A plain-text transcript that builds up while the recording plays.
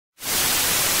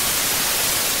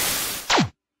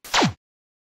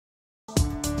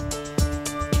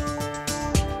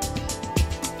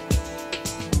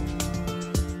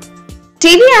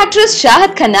TV actress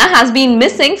Chahat Khanna has been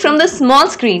missing from the small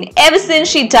screen ever since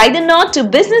she tied a knot to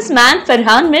businessman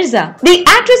Farhan Mirza. The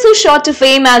actress who shot to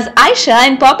fame as Aisha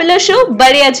in popular show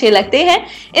Bade Acche Lagte Hain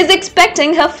is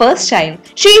expecting her first child.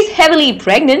 She is heavily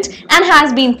pregnant and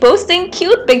has been posting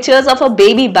cute pictures of her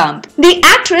baby bump. The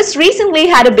actress recently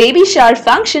had a baby shower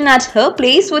function at her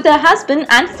place with her husband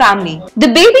and family.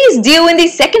 The baby is due in the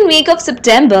second week of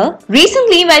September.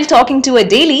 Recently, while talking to a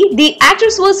daily, the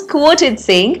actress was quoted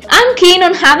saying, "I'm keen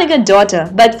on having a daughter,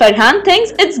 but Farhan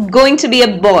thinks it's going to be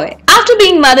a boy. After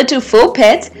being mother to 4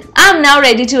 pets, I'm now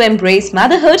ready to embrace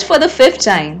motherhood for the 5th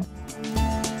time."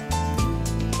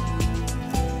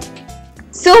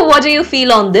 So what do you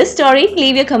feel on this story?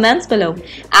 Leave your comments below.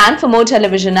 And for more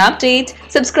television updates,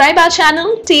 subscribe our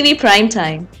channel TV Prime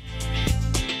Time.